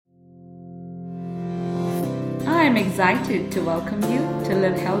am excited to welcome you to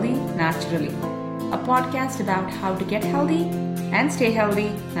Live Healthy Naturally, a podcast about how to get healthy and stay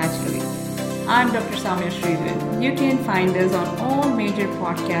healthy naturally. I'm Dr. Samya Sridharan. You can find us on all major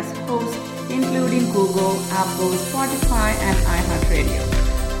podcast hosts, including Google, Apple, Spotify, and iHeartRadio.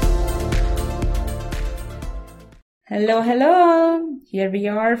 Hello. Here we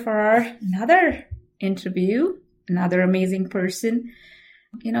are for another interview, another amazing person.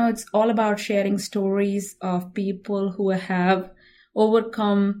 It's all about sharing stories of people who have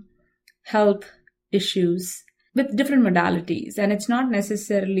overcome health issues with different modalities. And it's not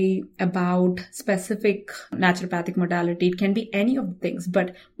necessarily about specific naturopathic modality. It can be any of the things,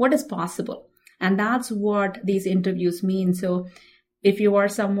 but what is possible? And that's what these interviews mean. So if you are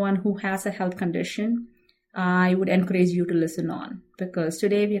someone who has a health condition, I would encourage you to listen on, because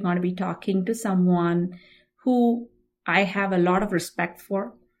today we're going to be talking to someone who I have a lot of respect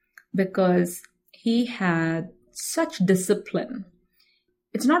for, because he had such discipline.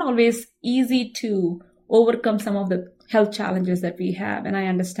 It's not always easy to overcome some of the health challenges that we have, and I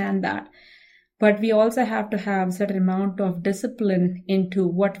understand that. But we also have to have a certain amount of discipline into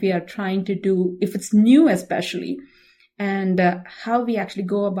what we are trying to do, if it's new especially, and how we actually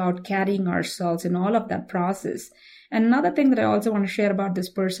go about carrying ourselves in all of that process. And another thing that I also want to share about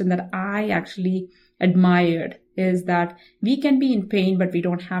this person that I actually admired is that we can be in pain, but we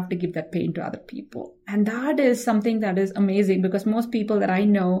don't have to give that pain to other people. And that is something that is amazing, because most people that I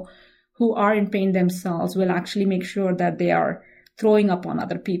know who are in pain themselves will actually make sure that they are throwing up on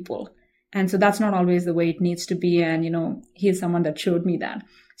other people. And so that's not always the way it needs to be. And, he's someone that showed me that.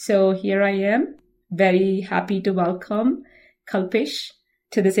 So here I am, very happy to welcome Kalpesh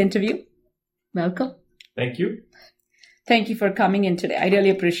to this interview. Welcome. Thank you. Thank you for coming in today. I really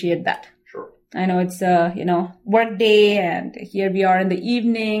appreciate that. Sure. I know it's work day, and here we are in the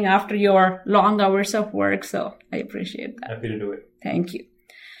evening after your long hours of work. So I appreciate that. Happy to do it. Thank you.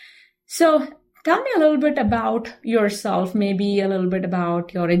 So tell me a little bit about yourself, maybe a little bit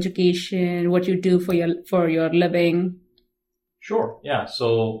about your education, what you do for your living. Sure. Yeah.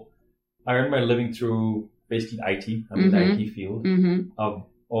 So I earned my living through basically IT. I'm in the IT field. Mm-hmm. I've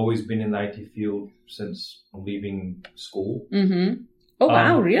always been in the IT field since leaving school. Mm-hmm. Oh,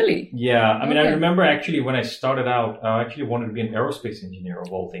 wow, really? Yeah. I mean, Okay. I remember actually when I started out, I actually wanted to be an aerospace engineer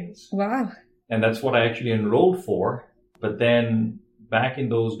of all things. Wow. And that's what I actually enrolled for. But then back in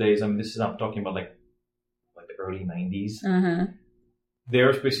those days, I'm talking about like the early 90s. Uh-huh. The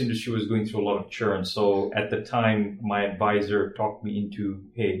aerospace industry was going through a lot of churn. So at the time, my advisor talked me into,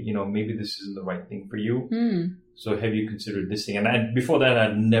 hey, maybe this isn't the right thing for you. Mm. So have you considered this thing? And before that,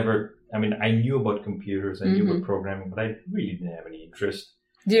 I knew about computers, I knew about programming, but I really didn't have any interest.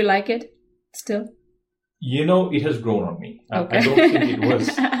 Do you like it still? It has grown on me. Okay. I don't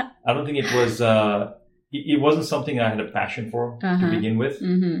think it was, it wasn't something I had a passion for to begin with.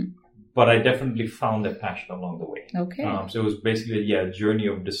 Mm-hmm. But I definitely found that passion along the way. Okay. So it was basically, a journey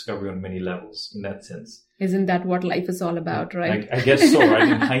of discovery on many levels in that sense. Isn't that what life is all about, right? I guess so, right?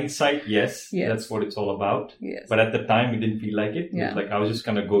 In hindsight, yes, Yes. that's what it's all about. Yes. But at the time, it didn't feel like it. Yeah. It was like I was just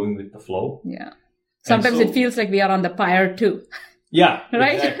kind of going with the flow. Yeah. Sometimes it feels like we are on the pyre too. Yeah,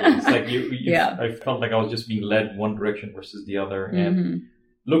 Right? exactly. It's like Yeah. I felt like I was just being led one direction versus the other. And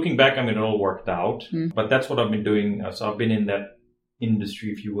looking back, it all worked out. Mm. But that's what I've been doing. So I've been in that industry,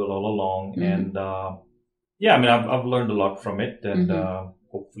 if you will, all along. And I've learned a lot from it. And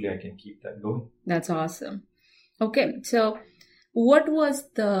hopefully I can keep that going. That's awesome. Okay. So what was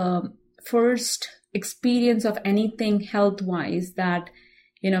the first experience of anything health-wise that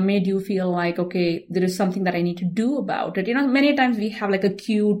made you feel like, okay, there is something that I need to do about it? Many times we have like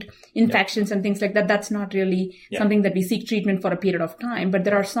acute infections and things like that. That's not really something that we seek treatment for a period of time. But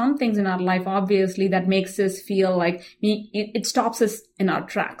there are some things in our life, obviously, that makes us feel like it stops us in our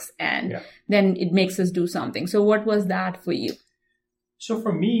tracks, and then it makes us do something. So what was that for you? So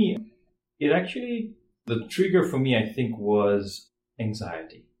for me, the trigger for me, I think, was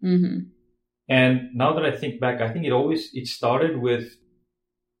anxiety. Mm-hmm. And now that I think back, I think it started with,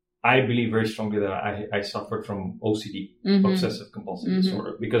 I believe very strongly that I suffered from OCD, obsessive compulsive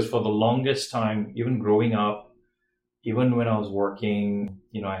disorder, because for the longest time, even growing up, even when I was working,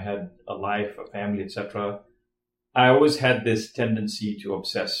 I had a life, a family, etc. I always had this tendency to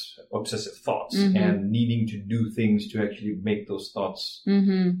obsessive thoughts and needing to do things to actually make those thoughts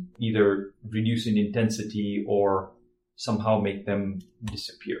either reduce in intensity or somehow make them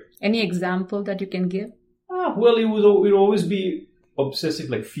disappear. Any example that you can give? Well, it would always be obsessive,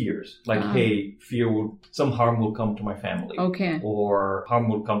 like fears, like, hey, some harm will come to my family. Okay. Or harm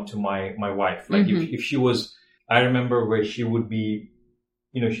will come to my wife. Like if she was, I remember where she would be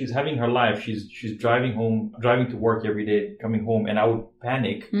she's having her life. She's driving to work every day, coming home, and I would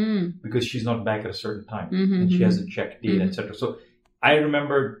panic because she's not back at a certain time and she hasn't checked in, etc. So I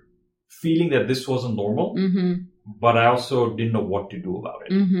remember feeling that this wasn't normal, but I also didn't know what to do about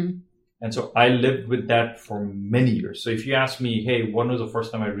it. And so I lived with that for many years. So if you ask me, hey, when was the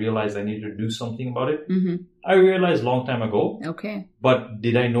first time I realized I needed to do something about it? I realized a long time ago. Okay. But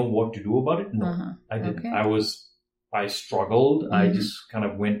did I know what to do about it? No, I didn't. Okay. I struggled. I just kind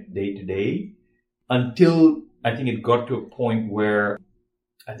of went day to day until I think it got to a point where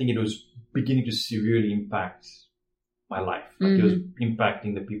I think it was beginning to severely impact my life. Like it was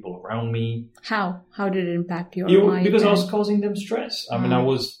impacting the people around me. How? How did it impact your life? Because I was causing them stress. I mean, I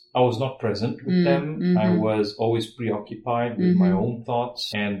was not present with them. I was always preoccupied with my own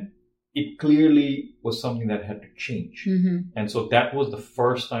thoughts, and it clearly was something that had to change. And so that was the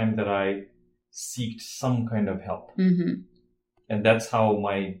first time that I sought some kind of help. And that's how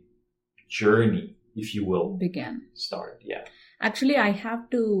my journey, if you will, started. Yeah. Actually, I have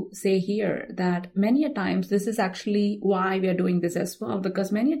to say here that many a times this is actually why we are doing this as well,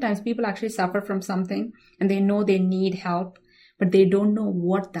 because many a times people actually suffer from something and they know they need help, but they don't know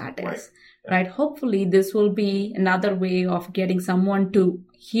what that is, right? Hopefully this will be another way of getting someone to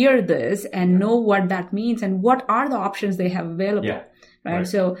hear this and know what that means and what are the options they have available, right?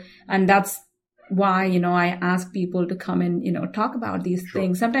 So, and that's why, I ask people to come and, talk about these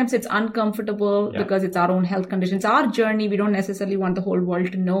things. Sometimes it's uncomfortable because it's our own health conditions, our journey. We don't necessarily want the whole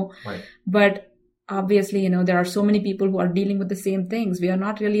world to know, but obviously, there are so many people who are dealing with the same things. We are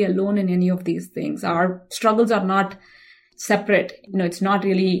not really alone in any of these things. Our struggles are not separate. It's not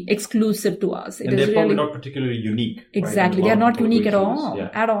really exclusive to us. And they're probably not particularly unique. Exactly. They're not unique at all.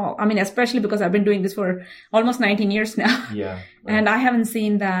 At all. I mean, especially because I've been doing this for almost 19 years now. And I haven't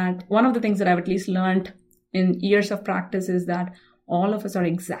seen that. One of the things that I've at least learned in years of practice is that all of us are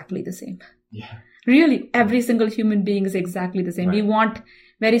exactly the same. Really, every single human being is exactly the same. We want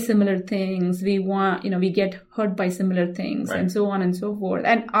very similar things. We want, we get hurt by similar things and so on and so forth.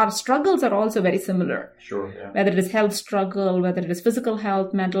 And our struggles are also very similar. Whether it is health struggle, whether it is physical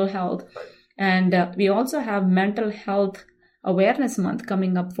health, mental health. And we also have Mental Health Awareness Month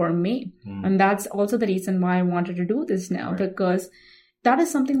coming up for May. And that's also the reason why I wanted to do this now, because that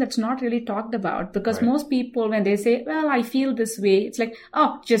is something that's not really talked about. Because most people, when they say, well, I feel this way, it's like,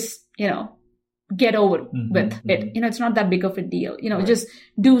 oh, just, get over with it. It's not that big of a deal. Just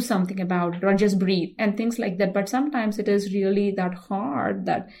do something about it or just breathe and things like that. But sometimes it is really that hard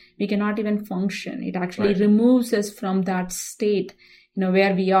that we cannot even function. It actually removes us from that state,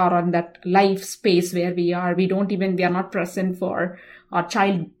 where we are on that life space where we are. We are not present for our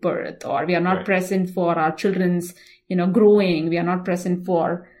childbirth, or we are not present for our children's, growing. We are not present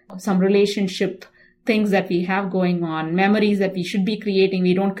for some relationship things that we have going on, memories that we should be creating.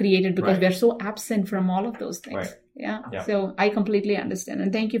 We don't create it because we're so absent from all of those things. So I completely understand.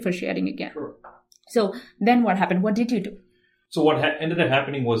 And thank you for sharing again. So then what happened? What did you do? So what ended up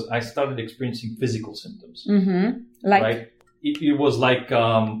happening was I started experiencing physical symptoms. It was like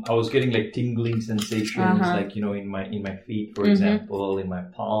I was getting like tingling sensations, like, in my feet, for example, in my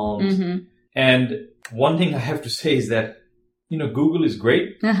palms. And one thing I have to say is that, Google is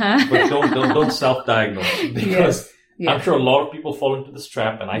great, but don't self-diagnose, because I'm sure a lot of people fall into this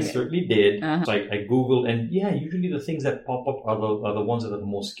trap, and I certainly did. So I Googled, and usually the things that pop up are the ones that are the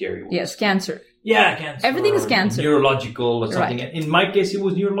most scary ones. Yes, cancer. Cancer. Everything is cancer. Neurological or something. In my case, it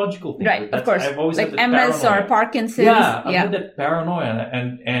was neurological things. Of course. I've always like had MS paranoia. or Parkinson's. I've had that paranoia,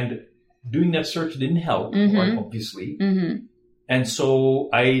 and doing that search didn't help, obviously. And so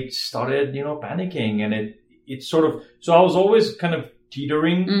I started, panicking, and it's sort of, so I was always kind of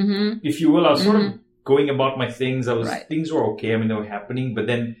teetering, if you will. I was sort of going about my things. Things were okay. I mean, they were happening, but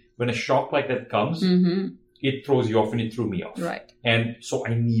then when a shock like that comes, it throws you off, and it threw me off. And so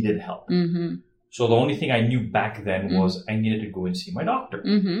I needed help. So the only thing I knew back then was I needed to go and see my doctor.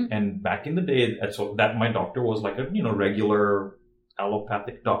 And back in the day, that my doctor was like a, regular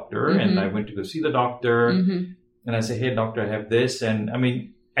allopathic doctor. And I went to go see the doctor, and I said, hey, doctor, I have this. And I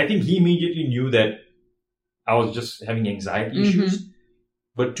mean, I think he immediately knew that I was just having anxiety issues.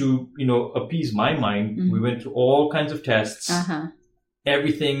 But to, appease my mind, we went through all kinds of tests,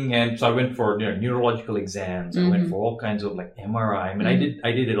 everything. And so I went for neurological exams. I went for all kinds of like MRI. I mean,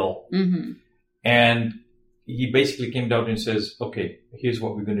 I did it all. And he basically came down and says, okay, here's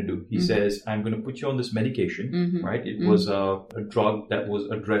what we're going to do. He says, I'm going to put you on this medication, right? It was a drug that was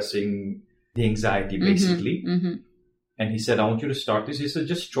addressing the anxiety, basically. And he said, I want you to start this. He said,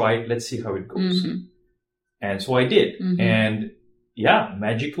 just try it. Let's see how it goes. And so I did. And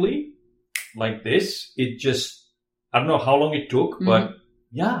magically, like this, it just, I don't know how long it took, but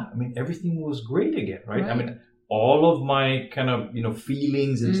yeah, I mean, everything was great again, right? I Right. mean, all of my kind of,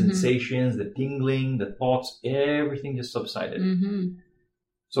 feelings and sensations, the tingling, the thoughts, everything just subsided.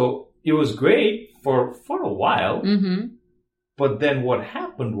 So it was great for a while. But then what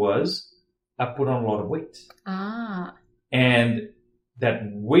happened was I put on a lot of weight. Ah. And that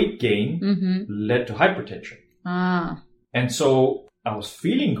weight gain led to hypertension. Ah. And so I was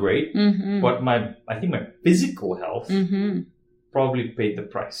feeling great, but I think my physical health probably paid the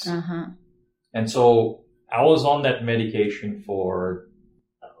price. And so I was on that medication for,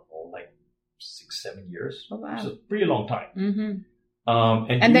 I don't know, like 6-7 years. Oh, wow. It's a pretty long time.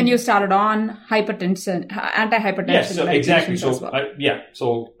 And then you started on hypertension, antihypertension. Yes, so exactly. medications as So well.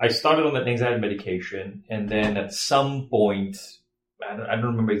 so I started on that anxiety medication, and then at some point, I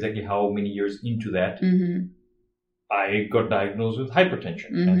don't remember exactly how many years into that, I got diagnosed with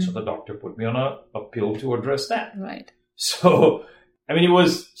hypertension, and so the doctor put me on a pill to address that. Right. So I mean, it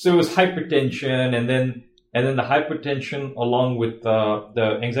was hypertension, and then the hypertension along with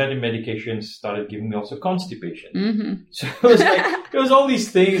the anxiety medication started giving me also constipation. So it was like it was all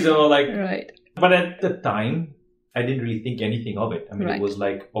these things that were like, right. But at the time, I didn't really think anything of it. I mean, Right. it was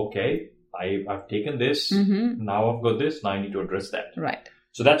like, okay, I've taken this, now I've got this, now I need to address that. Right.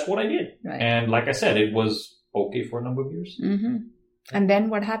 So that's what I did. Right. And like I said, it was okay for a number of years. And then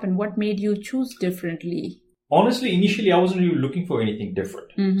what happened? What made you choose differently? Honestly, initially, I wasn't really looking for anything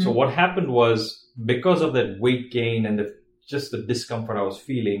different. So what happened was, because of that weight gain and just the discomfort I was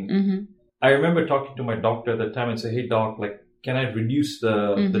feeling, I remember talking to my doctor at the time and say, hey, doc, like, can I reduce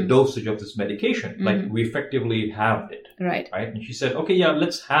the dosage of this medication? Like, we effectively halved it. Right. Right. And she said, okay, yeah,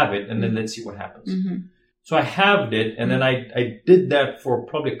 let's have it. And then let's see what happens. So I halved it. And then I did that for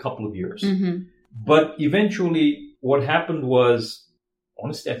probably a couple of years. But eventually what happened was,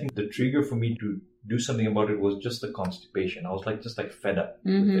 honestly, I think the trigger for me to do something about it was just the constipation. I was just fed up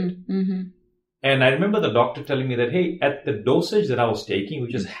with it. And I remember the doctor telling me that, hey, at the dosage that I was taking,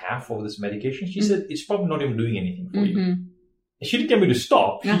 which is half of this medication, she said, it's probably not even doing anything for you. She didn't tell me to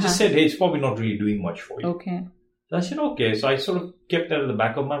stop. She just said, hey, it's probably not really doing much for you. Okay. So I said, okay. So I sort of kept that at the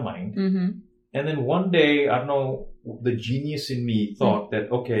back of my mind. And then one day, I don't know, the genius in me thought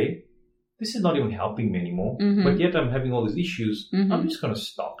that, okay, this is not even helping me anymore, but yet I'm having all these issues. I'm just going to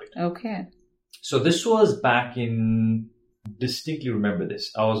stop it. Okay. So this was back in, distinctly remember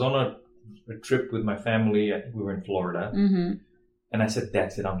this. I was on a trip with my family. I think we were in Florida. And I said,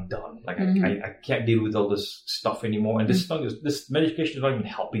 that's it. I'm done. Like, I can't deal with all this stuff anymore. And this medication is not even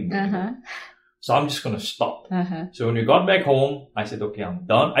helping me anymore. So I'm just going to stop. So when we got back home, I said, okay, I'm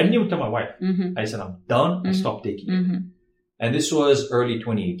done. I didn't even tell my wife. I said, I'm done. I stopped taking it. And this was early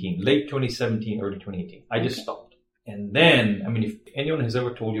 2018, late 2017, early 2018. I just stopped. And then, I mean, if anyone has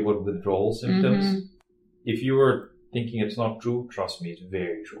ever told you about withdrawal symptoms, if you were thinking it's not true, trust me, it's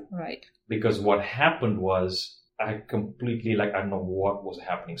very true. Right. Because what happened was, I completely, I don't know what was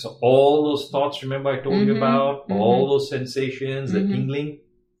happening. So all those thoughts, remember I told you about, all those sensations, the tingling,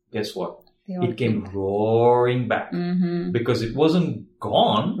 guess what? It came roaring back because it wasn't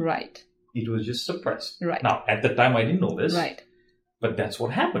gone. Right. It was just suppressed. Right. Now, at the time, I didn't know this. Right. But that's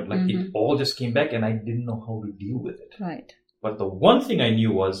what happened. It all just came back and I didn't know how to deal with it. Right. But the one thing I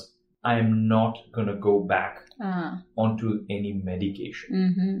knew was I am not going to go back onto any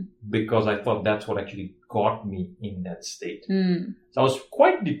medication because I thought that's what actually got me in that state. So I was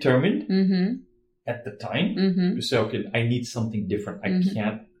quite determined at the time to say, okay, I need something different. I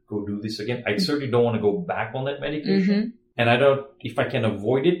can't go do this again. I certainly don't want to go back on that medication. And I don't, if I can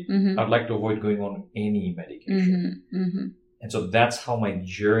avoid it, I'd like to avoid going on any medication. And so that's how my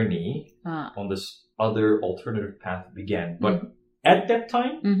journey on this other alternative path began. But at that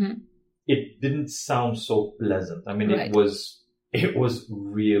time, it didn't sound so pleasant. I mean, it was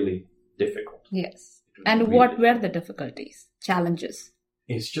really difficult. Yes. And really what were the difficulties, challenges?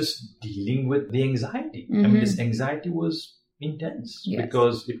 It's just dealing with the anxiety. I mean, this anxiety was intense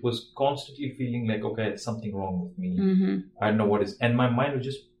because it was constantly feeling like, okay, it's something wrong with me. I don't know what is. And my mind was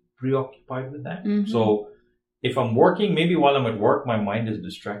just preoccupied with that. So if I'm working, maybe while I'm at work, my mind is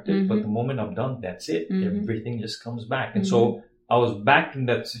distracted. But the moment I'm done, that's it. Everything just comes back. And so I was back in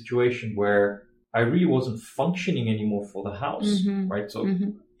that situation where I really wasn't functioning anymore for the house, right? So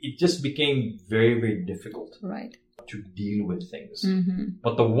it just became very, very difficult to deal with things.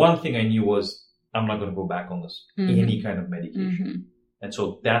 But the one thing I knew was I'm not going to go back on this, any kind of medication. And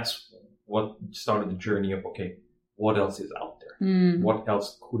so that's what started the journey of, okay, what else is out there? What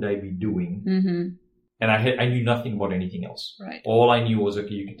else could I be doing? And I knew nothing about anything else. Right. All I knew was,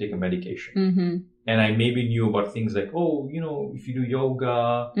 okay, you can take a medication. And I maybe knew about things like, oh, if you do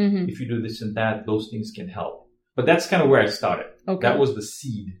yoga, if you do this and that, those things can help. But that's kind of where I started. Okay. That was the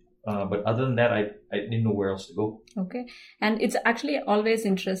seed. But other than that, I didn't know where else to go. Okay. And it's actually always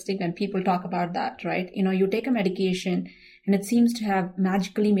interesting when people talk about that, right? You know, you take a medication and it seems to have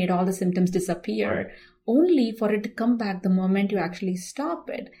magically made all the symptoms disappear, Right. only for it to come back the moment you actually stop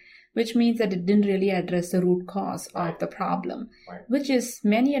it, which means that it didn't really address the root cause Right. of the problem, Right. which is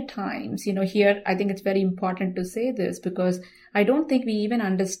many a times, you know, here, I think it's very important to say this because I don't think we even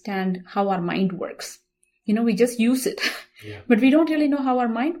understand how our mind works. You know, we just use it, Yeah. but we don't really know how our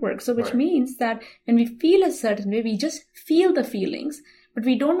mind works. So which Right. means that when we feel a certain way, we just feel the feelings, but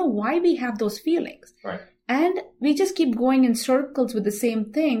we don't know why we have those feelings. Right. And we just keep going in circles with the same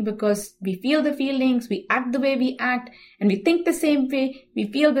thing because we feel the feelings, we act the way we act, and we think the same way,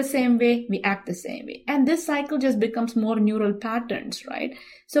 we feel the same way, we act the same way. And this cycle just becomes more neural patterns, right?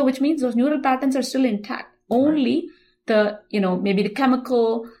 So which means those neural patterns are still intact. Only the, you know, maybe the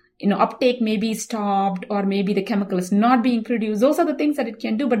chemical, you know, uptake may be stopped or maybe the chemical is not being produced. Those are the things that it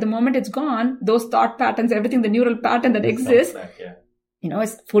can do. But the moment it's gone, those thought patterns, everything, the neural pattern that exists, Back, yeah. you know,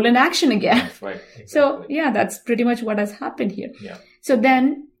 is full in action again. That's right. Exactly. So yeah, that's pretty much what has happened here. Yeah. So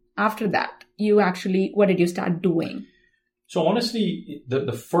then after that, you actually, what did you start doing? So honestly,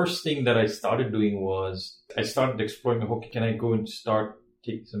 the first thing that I started doing was I started exploring, okay, can I go and start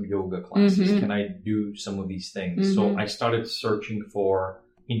taking some yoga classes? Mhm. Can I do some of these things? So Mhm. I started searching for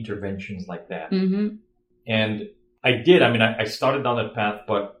interventions like that. Mm-hmm. And I did. I mean, I started down that path,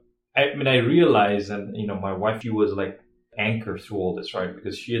 but I realized, and you know, my wife, she was like anchor through all this, right?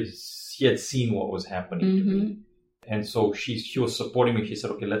 Because she had seen what was happening to me, and so she was supporting me. She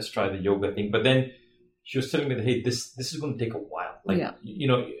said, "Okay, let's try the yoga thing." But then she was telling me that, "Hey, this is going to take a while. Like, Yeah. you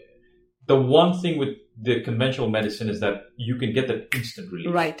know, the one thing with the conventional medicine is that you can get that instant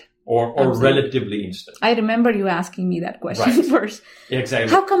relief, Right. Or Absolutely. relatively instant." I remember you asking me that question Right. first. Exactly.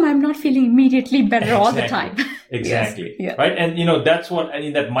 How come I'm not feeling immediately better all the time? Exactly. Yes. Yeah. Right. And you know, that's what, and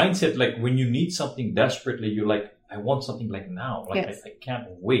in that mindset, like when you need something desperately, you're like, I want something like now. Like Yes. I can't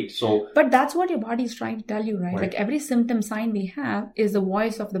wait. So But that's what your body is trying to tell you, right? Right. Like every symptom sign we have is the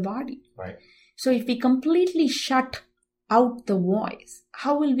voice of the body. right. So if we completely shut out the voice,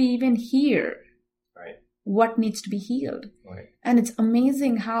 how will we even hear Right. what needs to be healed? Right. And it's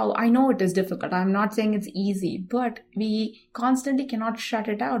amazing how, I know it is difficult. I'm not saying it's easy, but we constantly cannot shut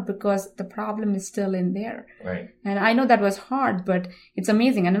it out because the problem is still in there. Right. And I know that was hard, but it's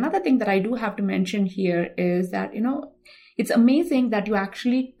amazing. And another thing that I do have to mention here is that, you know, it's amazing that you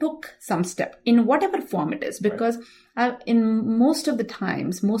actually took some step in whatever form it is, because in most of the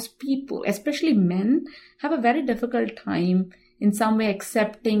times, most people, especially men, have a very difficult time in some way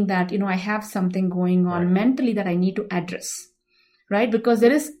accepting that, you know, I have something going on Right. mentally that I need to address, right? Because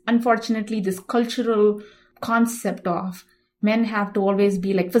there is unfortunately this cultural concept of men have to always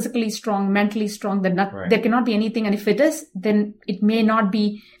be like physically strong, mentally strong, that Right. there cannot be anything. And if it is, then it may not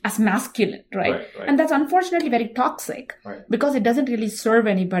be as masculine, right? Right, right. And that's unfortunately very toxic Right. because it doesn't really serve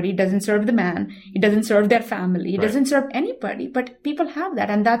anybody. It doesn't serve the man. It doesn't serve their family. It Right. doesn't serve anybody. But people have that.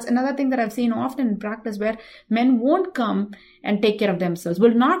 And that's another thing that I've seen often in practice where men won't come and take care of themselves,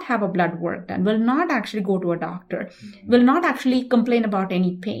 will not have a blood work done, will not actually go to a doctor, will not actually complain about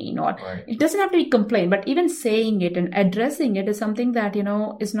any pain, or Right. it doesn't have to be complaint, but even saying it and addressing it is something that, you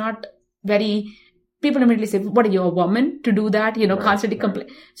know, is not very, people immediately say, what are you, a woman to do that? You know, Right, constantly right. complain.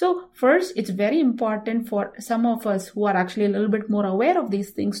 So first, it's very important for some of us who are actually a little bit more aware of these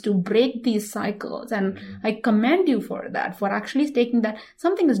things to break these cycles. And I commend you for that, for actually taking that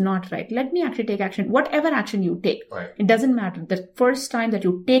something is not right. Let me actually take action. Whatever action you take, Right. it doesn't matter. The first time that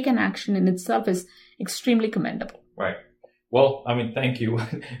you take an action in itself is extremely commendable. Right. Well, I mean, thank you.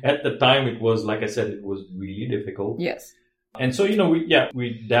 At the time, it was, like I said, it was really difficult. Yes. And so, you know,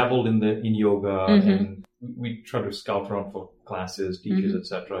 we dabbled in yoga Mhm. and we tried to scout around for classes, teachers, Mhm.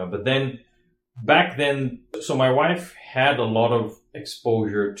 etc. But then back then, so my wife had a lot of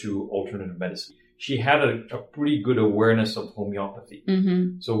exposure to alternative medicine. She had a pretty good awareness of homeopathy.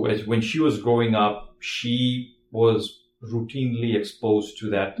 Mm-hmm. So when she was growing up, she was routinely exposed to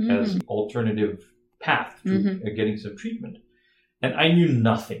that as an alternative path to getting some treatment. And I knew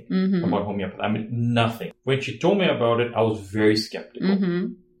nothing Mm-hmm. about homeopathy. I mean, nothing. When she told me about it, I was very skeptical. Mm-hmm.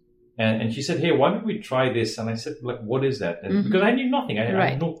 And she said, hey, why don't we try this? And I said, like, what is that? And because I knew nothing. I Right.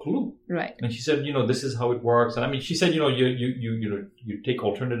 had no clue. Right. And she said, you know, this is how it works. And I mean, she said, you know, you take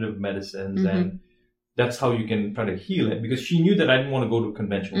alternative medicines and that's how you can try to heal it, because she knew that I didn't want to go to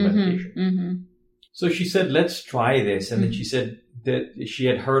conventional medication. Mm-hmm. So she said, let's try this. And then she said that she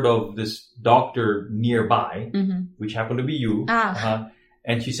had heard of this doctor nearby, Mm-hmm. which happened to be you. Ah.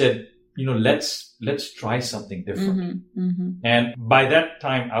 And she said, let's try something different. And by that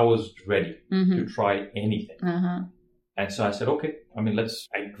time, I was ready to try anything. And so I said, okay, I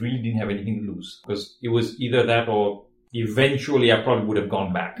really didn't have anything to lose, because it was either that or eventually I probably would have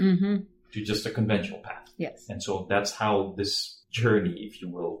gone back to just a conventional path. Yes. And so that's how this journey, if you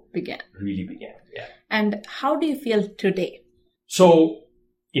will, really began. Yeah. And how do you feel today? So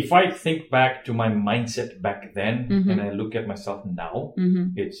if I think back to my mindset back then and I look at myself now,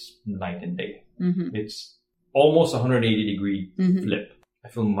 it's night and day. It's almost 180-degree flip. I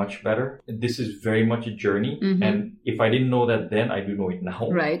feel much better. This is very much a journey. And if I didn't know that then, I do know it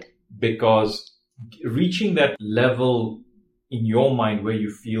now. Right. Because reaching that level in your mind where you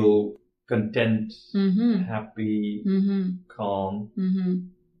feel content, happy, calm,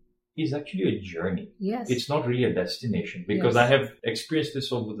 is actually a journey. Yes. It's not really a destination, because I have experienced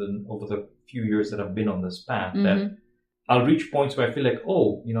this over the few years that I've been on this path, that I'll reach points where I feel like,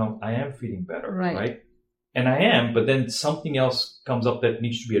 I am feeling better, right? And I am, but then something else comes up that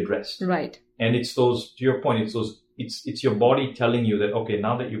needs to be addressed. Right. And it's those, to your point, it's your body telling you that, okay,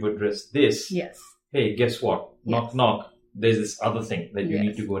 now that you've addressed this, hey, guess what? Knock, knock. There's this other thing that you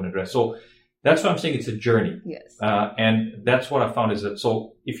need to go and address. So that's why I'm saying it's a journey. Yes. And that's what I found is that,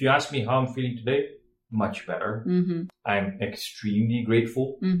 so if you ask me how I'm feeling today, much better. I'm extremely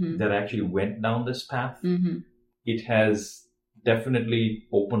grateful that I actually went down this path. It has definitely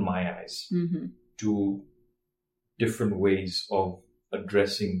opened my eyes to different ways of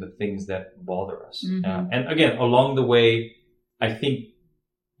addressing the things that bother us. And again, along the way, I think,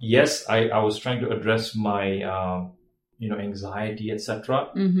 yes, I was trying to address my, anxiety,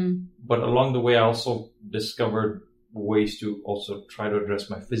 etc. But along the way, I also discovered ways to also try to address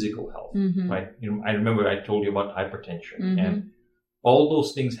my physical health, right? I remember I told you about hypertension, and all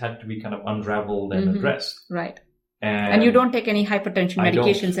those things had to be kind of unraveled and addressed. Right. And you don't take any hypertension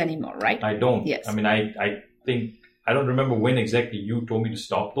medications anymore, right? I don't. Yes. I think, I don't remember when exactly you told me to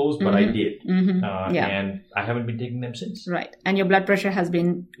stop those, but I did. And I haven't been taking them since. Right. And your blood pressure has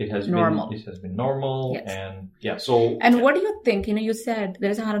been normal. It has been normal. Yes. And And what do you think? You said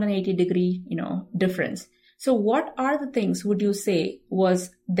there's a 180-degree, difference. So what are the things would you say was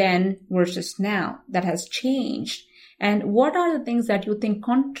then versus now that has changed? And what are the things that you think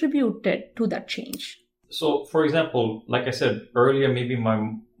contributed to that change? So, for example, like I said earlier, maybe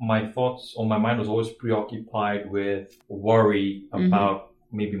my thoughts or my mind was always preoccupied with worry about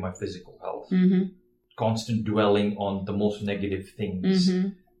maybe my physical health, constant dwelling on the most negative things.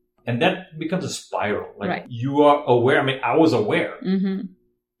 And that becomes a spiral. Like you are aware. I was aware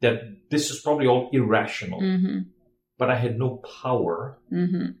that this is probably all irrational, but I had no power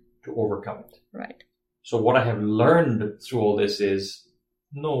to overcome it. Right. So what I have learned through all this is,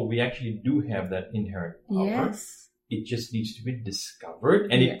 no, we actually do have that inherent power. Yes. It just needs to be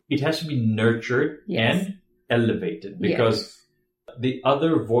discovered, and it has to be nurtured and elevated, because the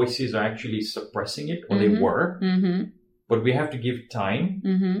other voices are actually suppressing it, or they were. But we have to give time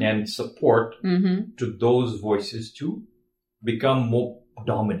and support to those voices to become more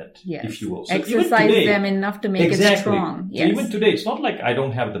dominant, if you will. So exercise today, them enough to make it strong. Yes. So even today, it's not like I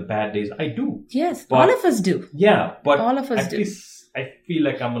don't have the bad days. I do. Yes, but, all of us do. Yeah, but all of us do. I feel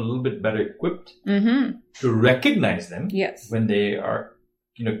like I'm a little bit better equipped to recognize them when they are,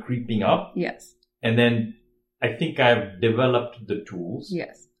 creeping up. Yes. And then I think I've developed the tools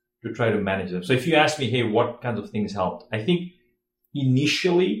to try to manage them. So if you ask me, hey, what kinds of things helped? I think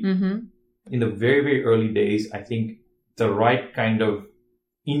initially, in the very, very early days, I think the right kind of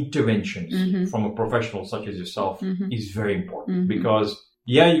interventions from a professional such as yourself is very important, because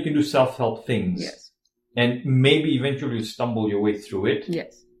you can do self-help things. Yes. And maybe eventually you stumble your way through it.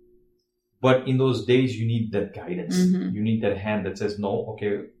 Yes. But in those days, you need that guidance. You need that hand that says, no,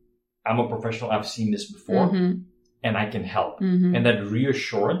 okay, I'm a professional. I've seen this before and I can help. And that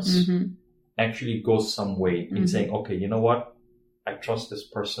reassurance actually goes some way in saying, okay, you know what? I trust this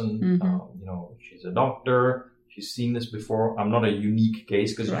person. She's a doctor. She's seen this before. I'm not a unique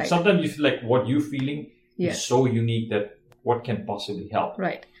case, because sometimes you feel like what you're feeling is so unique that what can possibly help?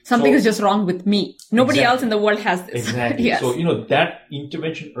 Right. Something is just wrong with me. Nobody else in the world has this. Exactly. Yes. So, that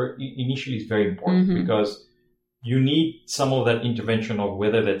intervention initially is very important, because you need some of that intervention, of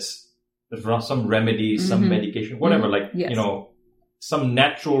whether that's some remedies, some medication, whatever, some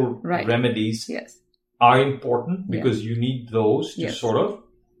natural remedies are important, because you need those to sort of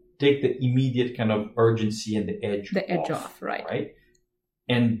take the immediate kind of urgency and the edge off. Right.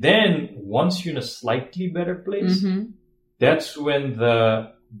 And then once you're in a slightly better place, that's when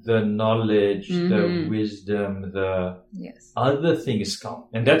the knowledge, the wisdom, the other things come.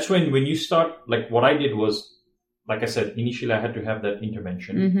 And that's when you start, like what I did was, like I said, initially I had to have that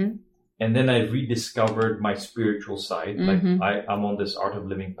intervention. And then I rediscovered my spiritual side. Mm-hmm. Like I'm on this art of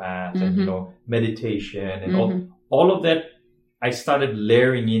living path Mm-hmm. and, meditation and Mm-hmm. all of that. I started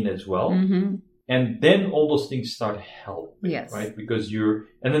layering in as well. Mm-hmm. And then all those things start helping, Yes. right? Because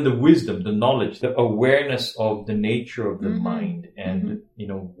and then the wisdom, the knowledge, the awareness of the nature of the Mm-hmm. mind and, Mm-hmm.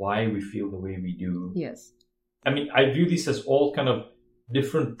 Why we feel the way we do. Yes. I mean, I view this as all kind of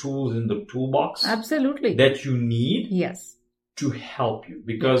different tools in the toolbox Absolutely. that you need Yes. to help you,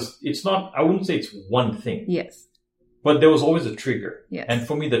 because it's not, I wouldn't say it's one thing, Yes. but there was always a trigger. Yes. And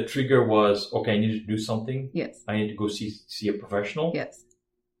for me, the trigger was, okay, I need to do something. Yes. I need to go see a professional. Yes.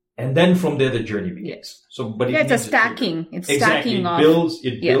 And then from there, the journey begins. Yes. So, but It's a needs stacking. It's exactly. stacking It of. builds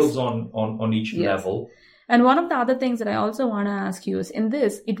Yes. on each Yes. level. And one of the other things that I also want to ask you is in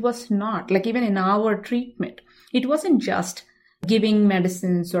this, it was not like even in our treatment, it wasn't just giving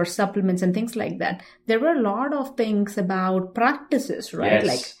medicines or supplements and things like that. There were a lot of things about practices, right?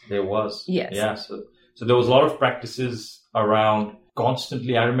 Yes, there was. Yes. Yeah. So there was a lot of practices around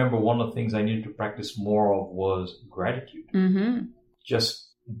constantly. I remember one of the things I needed to practice more of was gratitude. Mm-hmm. Just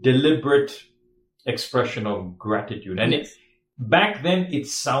deliberate expression of gratitude. And Yes. back then it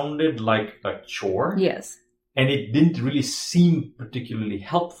sounded like a chore. Yes. And it didn't really seem particularly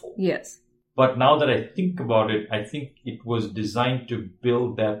helpful. Yes. But now that I think about it, I think it was designed to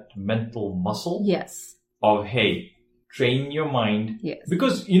build that mental muscle Yes. of, hey, train your mind. Yes.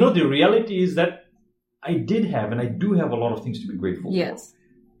 Because, the reality is that I did have, and I do have a lot of things to be grateful Yes. for.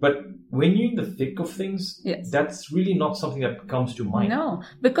 But when you're in the thick of things, Yes. that's really not something that comes to mind. No,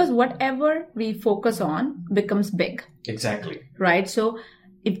 because whatever we focus on becomes big, Exactly. right? So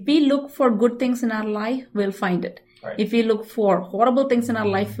if we look for good things in our life, we'll find it. Right. If we look for horrible things in our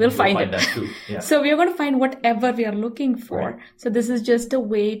life, we'll find it. that too. Yeah. So we are going to find whatever we are looking for. Right. So this is just a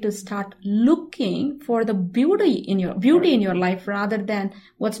way to start looking for the beauty in your life rather than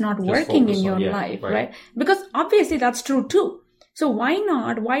what's not Just working focus in your on- yeah, life, right. right? Because obviously that's true too. So why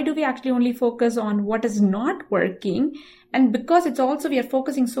not? Why do we actually only focus on what is not working? And because it's also, we are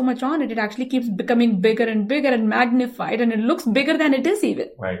focusing so much on it, it actually keeps becoming bigger and bigger and magnified, and it looks bigger than it is even.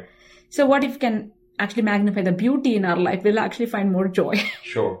 Right. So what if we can actually magnify the beauty in our life? We'll actually find more joy.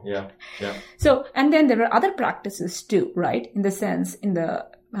 Sure. Yeah. Yeah. So, and then there are other practices too, right? In the sense, in the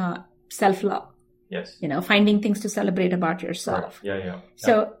self-love, Yes. finding things to celebrate about yourself. Right. Yeah.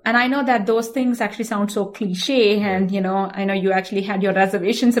 So, and I know that those things actually sound so cliche, and I know you actually had your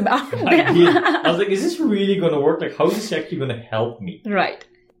reservations about them. I did. I was like, is this really going to work? Like, how is this actually going to help me? Right.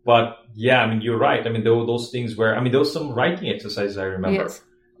 But yeah, I mean, you're right. I mean, there were those things where, there was some writing exercises I remember. Yes.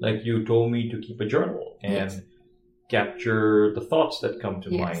 Like you told me to keep a journal and Yes. capture the thoughts that come to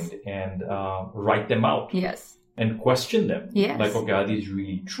Yes. mind and write them out Yes. and question them. Yes. Like, okay, are these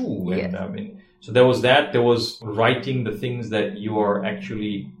really true? Yes. And so there was that. There was writing the things that you are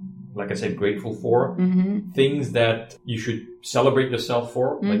actually, like I said, grateful for. Mm-hmm. Things that you should celebrate yourself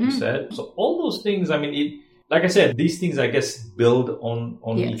for, like you said. So all those things, like I said, these things, I guess, build on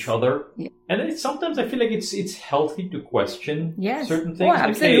Yes. each other. Yeah. And sometimes I feel like it's healthy to question Yes. certain Oh, things.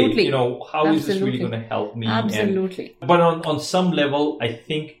 absolutely. Like, hey, how is this Absolutely. really going to help me? Absolutely. But on some level, I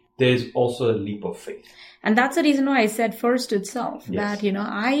think there's also a leap of faith. And that's the reason why I said first itself Yes. that,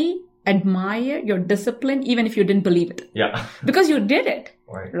 I admire your discipline, even if you didn't believe it, Yeah. because you did it,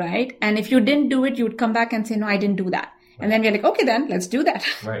 Right. right? And if you didn't do it, you would come back and say, no, I didn't do that. And then we're like, okay, then let's do that,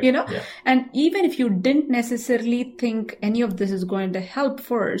 Right. Yeah. And even if you didn't necessarily think any of this is going to help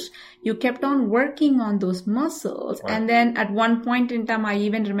first, you kept on working on those muscles. Right. And then at one point in time, I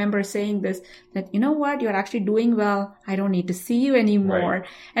even remember saying this, that, you know what, you're actually doing well. I don't need to see you anymore. Right.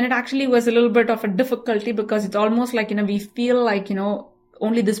 And it actually was a little bit of a difficulty because it's almost like, we feel like,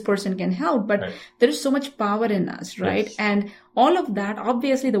 only this person can help, but Right. there is so much power in us, right? Yes. And all of that,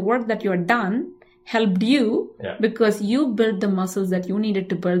 obviously the work that you're done helped you because you built the muscles that you needed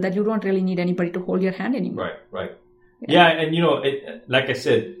to build, that you don't really need anybody to hold your hand anymore. Right. Yeah. And, like I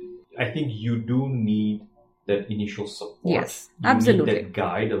said, I think you do need that initial support. Yes, you absolutely. need that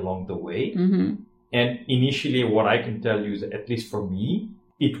guide along the way. Mm-hmm. And initially, what I can tell you is that, at least for me,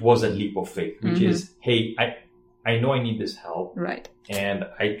 it was a leap of faith, which is, hey, I know I need this help. Right. And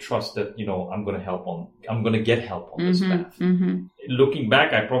I trust that, I'm going to get help on this path. Mm-hmm. Looking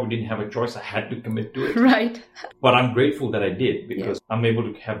back, I probably didn't have a choice. I had to commit to it. Right. But I'm grateful that I did, because I'm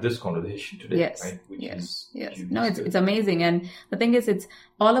able to have this conversation today. Yes. Right? Which is No, it's amazing. And the thing is, it's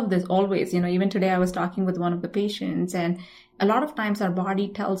all of this always, even today I was talking with one of the patients, and a lot of times our body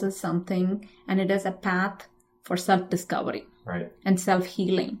tells us something, and it is a path for self-discovery and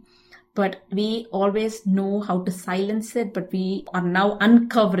self-healing. But we always know how to silence it, but we are now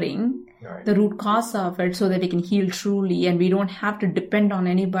uncovering Right. the root cause of it, so that we can heal truly and we don't have to depend on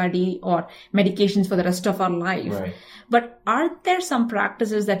anybody or medications for the rest of our life. Right. But are there some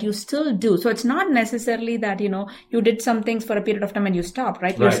practices that you still do? So it's not necessarily that, you did some things for a period of time and you stopped,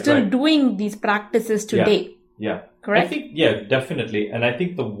 right? You're Right, still right. doing these practices today. Yeah. Correct? I think, yeah, definitely. And I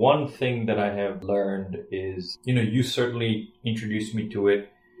think the one thing that I have learned is, you certainly introduced me to it,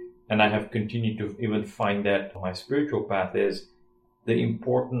 and I have continued to even find that on my spiritual path is the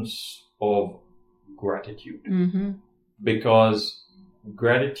importance of gratitude. Mm-hmm. Because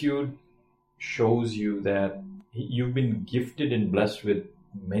gratitude shows you that you've been gifted and blessed with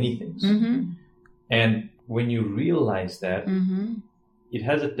many things. Mm-hmm. And when you realize that, Mm-hmm. it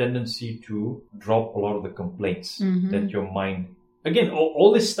has a tendency to drop a lot of the complaints Mm-hmm. that your mind, again,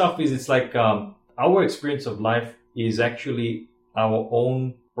 all this stuff it's like our experience of life is actually our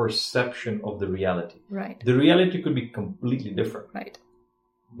own perception of the reality. Right. The reality could be completely different, Right.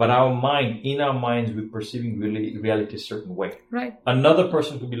 but in our minds, we're perceiving reality a certain way. Right. Another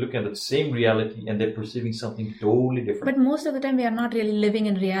person could be looking at the same reality and they're perceiving something totally different. But most of the time we are not really living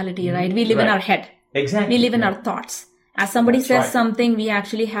in reality, right? We live in Right. our head. Exactly. We live in our thoughts. As somebody That's says right. something, we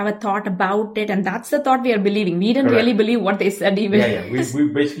actually have a thought about it, and that's the thought we are believing. We didn't Correct. really believe what they said even. Yeah. We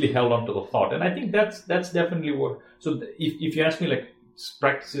basically held on to the thought. And I think that's definitely what, so if you ask me like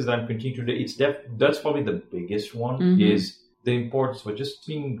practices that I'm continuing to do, that's probably the biggest one Mm-hmm. is the importance of just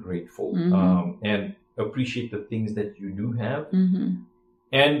being grateful and appreciate the things that you do have Mm-hmm.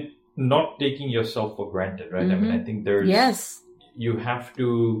 and not taking yourself for granted, right? I mean, I think Yes. you have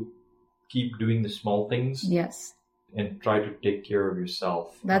to keep doing the small things Yes. and try to take care of yourself.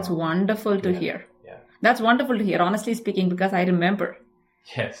 That's wonderful to hear. Yeah. That's wonderful to hear, honestly speaking, because I remember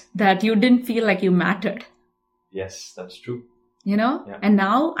Yes. that you didn't feel like you mattered, Yes, that's true. Yeah. And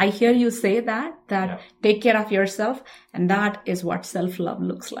now I hear you say that Yeah. take care of yourself, and that is what self-love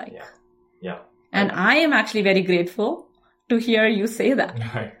looks like. Yeah. And I am actually very grateful to hear you say that.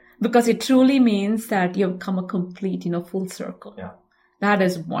 Right. Because it truly means that you've come a complete, full circle. Yeah. That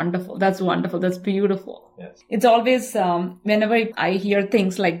is wonderful. That's wonderful. That's beautiful. Yes. It's always, whenever I hear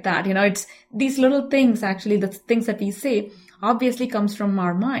things like that, it's these little things, actually, the things that we say obviously comes from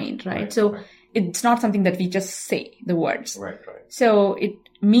our mind, right? So it's not something that we just say, the words. Right. So it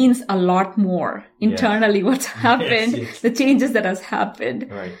means a lot more internally what's happened, Yes. the changes that has happened,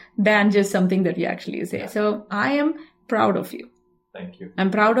 Right. than just something that we actually say. Yeah. So I am proud of you. Thank you.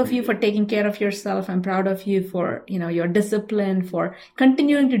 I'm proud of you for taking care of yourself. I'm proud of you for, your discipline, for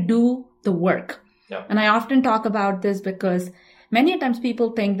continuing to do the work. Yeah. And I often talk about this because many times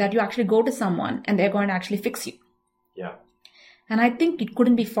people think that you actually go to someone and they're going to actually fix you. Yeah. And I think it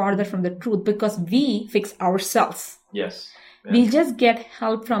couldn't be farther from the truth, because we fix ourselves. Yes. Yeah. We just get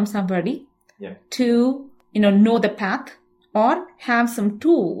help from somebody Yeah. to, know the path or have some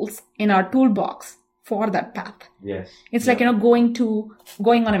tools in our toolbox for that path. Yes. It's like,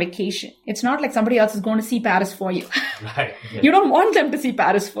 going on a vacation. It's not like somebody else is going to see Paris for you. Right. Yeah. You don't want them to see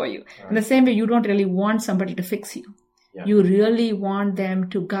Paris for you. Right. In the same way, you don't really want somebody to fix you. Yeah. You really want them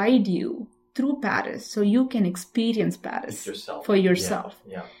to guide you through Paris so you can experience Paris for yourself.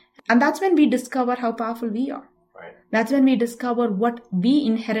 Yeah. And that's when we discover how powerful we are. Right. That's when we discover what we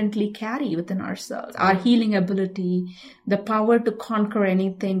inherently carry within ourselves, our healing ability, the power to conquer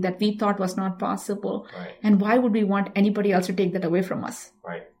anything that we thought was not possible. Right. And why would we want anybody else to take that away from us?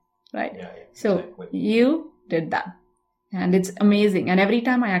 Right. Right? Yeah. So Exactly. you did that. And it's amazing. And every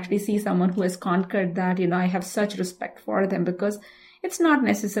time I actually see someone who has conquered that, I have such respect for them, because it's not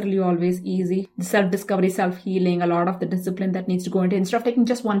necessarily always easy. The self-discovery, self-healing, a lot of the discipline that needs to go into, instead of taking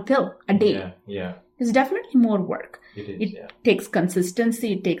just one pill a day. Yeah. It's definitely more work. It is. It takes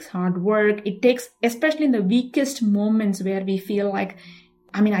consistency. It takes hard work. It takes, especially in the weakest moments where we feel like,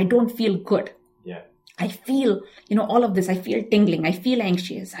 I don't feel good. Yeah. I feel, all of this. I feel tingling. I feel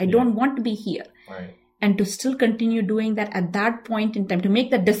anxious. I don't want to be here. Right. And to still continue doing that at that point in time, to make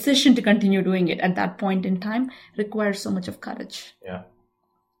the decision to continue doing it at that point in time, requires so much of courage. Yeah.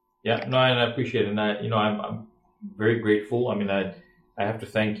 No, and I appreciate it. And I'm very grateful. I have to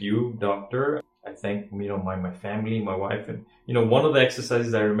thank you, doctor. I thank, my family, my wife. And, one of the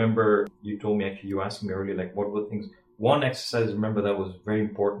exercises I remember you told me, actually, you asked me earlier, like, what were things? One exercise I remember that was very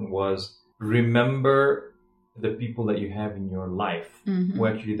important was remember the people that you have in your life who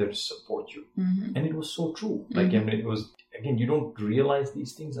are actually there to support you. And it was so true. Like, it was, again, you don't realize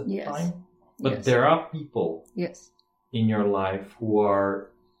these things at the time, but there are people in your life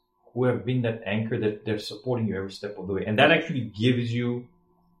who have been that anchor, that they're supporting you every step of the way. And that actually gives you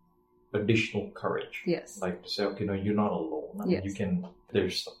additional courage. Yes. Like to say, okay, no, you're not alone. You can,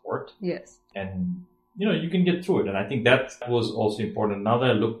 there's support. Yes. And you can get through it. And I think that was also important. Now that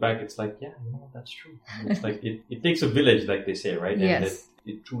I look back, it's like, yeah, that's true. It's like it takes a village, like they say, right? Yes. And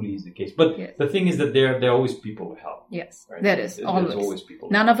it truly is the case. But the thing is that there are always people to help. Yes, right? There's always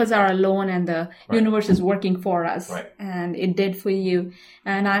people. None of us are alone, and the universe is working for us. Right. And it did for you.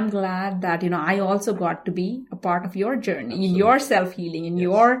 And I'm glad that, I also got to be a part of your journey, in your self-healing, in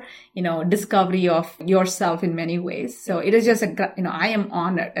your, discovery of yourself in many ways. So it is just I am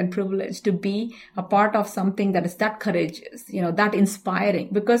honored and privileged to be a part of something that is that courageous, that inspiring,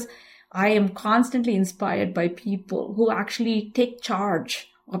 because I am constantly inspired by people who actually take charge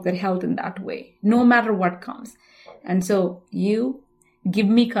of their health in that way, no matter what comes. And so you give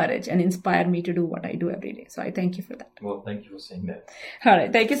me courage and inspire me to do what I do every day. So I thank you for that. Well, thank you for saying that. All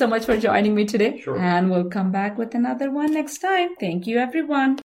right. Thank you so much for joining me today. Sure. And we'll come back with another one next time. Thank you,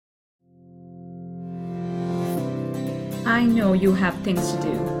 everyone. I know you have things to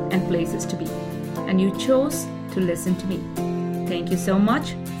do and places to be, and you chose to listen to me. Thank you so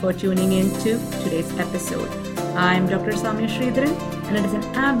much for tuning in to today's episode. I'm Dr. Samya Sridharan, and it is an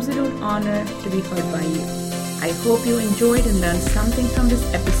absolute honor to be heard by you. I hope you enjoyed and learned something from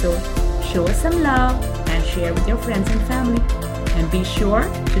this episode. Show us some love and share with your friends and family. And be sure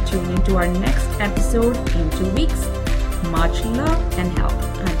to tune into our next episode in 2 weeks. Much love and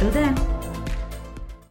health. Until then.